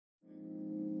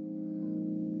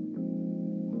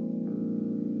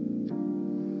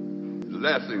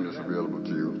last thing that's available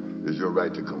to you is your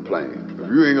right to complain. If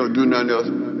you ain't gonna do nothing else,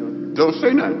 don't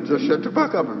say nothing. Just shut the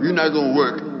fuck up. If you're not gonna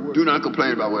work, do not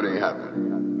complain about what ain't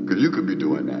happening. Because you could be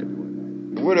doing that.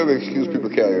 Whatever excuse people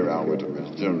carry around with them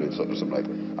is generally something like,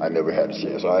 I never had a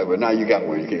chance. All right, but now you got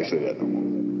one, you can't say that no more.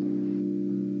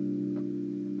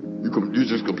 You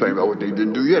just complain about what they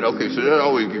didn't do yet. Okay, so that'll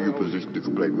always give you a position to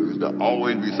complain because there'll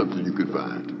always be something you could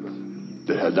find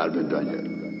that has not been done yet.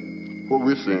 What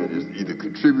we're saying is either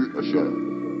contribute or shut up.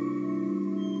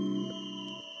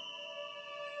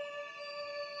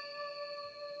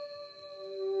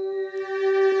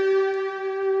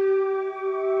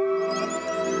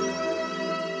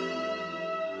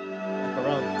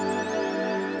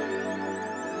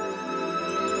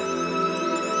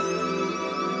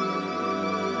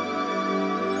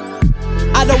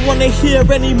 I don't wanna hear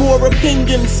any more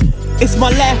opinions. It's my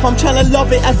life, I'm trying to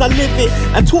love it as I live it.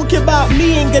 And talking about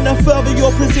me ain't gonna further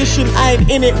your position. I ain't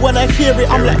in it when I hear it.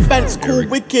 I'm like fans, cool,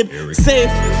 wicked,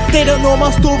 safe. They don't know my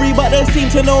story, but they seem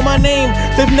to know my name.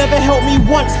 They've never helped me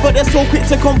once, but they're so quick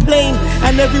to complain.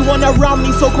 And everyone around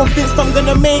me so convinced I'm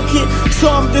gonna make it. So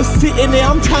I'm just sitting there,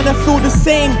 I'm trying to feel the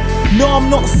same. No,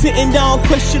 I'm not sitting down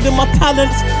questioning my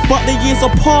talents, but the years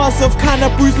of past have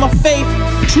kinda bruised my faith.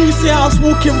 True say I was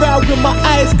walking around with my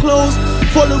eyes closed,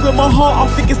 following my heart.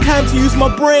 I think it's time to use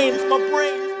my brain.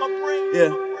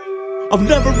 Yeah. I've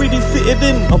never really fitted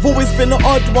in, I've always been an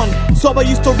odd one. So I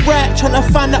used to write, trying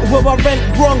to find out where I went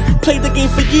wrong. Played the game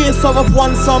for years, so I've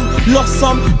won some, lost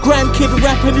some. Grandkid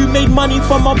rapping who made money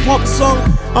from my pop song.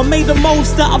 I made the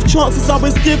most out of chances I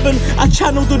was given. I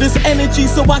channeled all this energy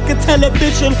so I could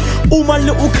television. All my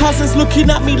little cousins looking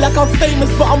at me like I'm famous,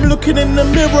 but I'm looking in the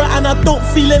mirror and I don't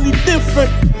feel any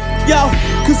different. Yo,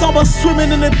 cause I was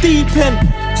swimming in the deep end,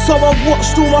 so I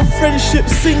watched all my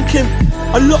friendships sinking.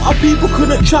 A lot of people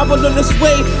couldn't travel on this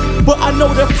wave, but I know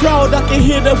they're proud, I can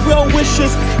hear their well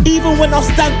wishes. Even when I was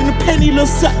standing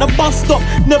penniless at the bus stop,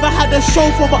 never had a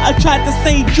chauffeur, but I tried to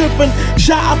stay driven.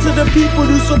 Shout out to the people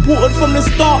who supported from the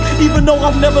start. Even though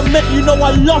I've never met you, know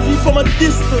I love you from a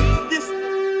distance.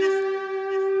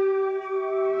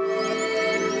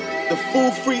 The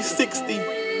full 360,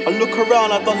 I look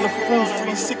around, I've done the full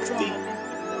 360.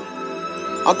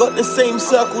 I got the same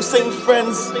circle, same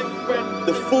friends,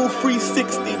 the full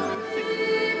 360.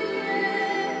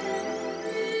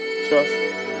 Trust.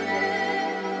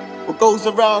 What goes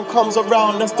around comes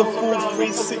around, that's the full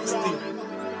 360.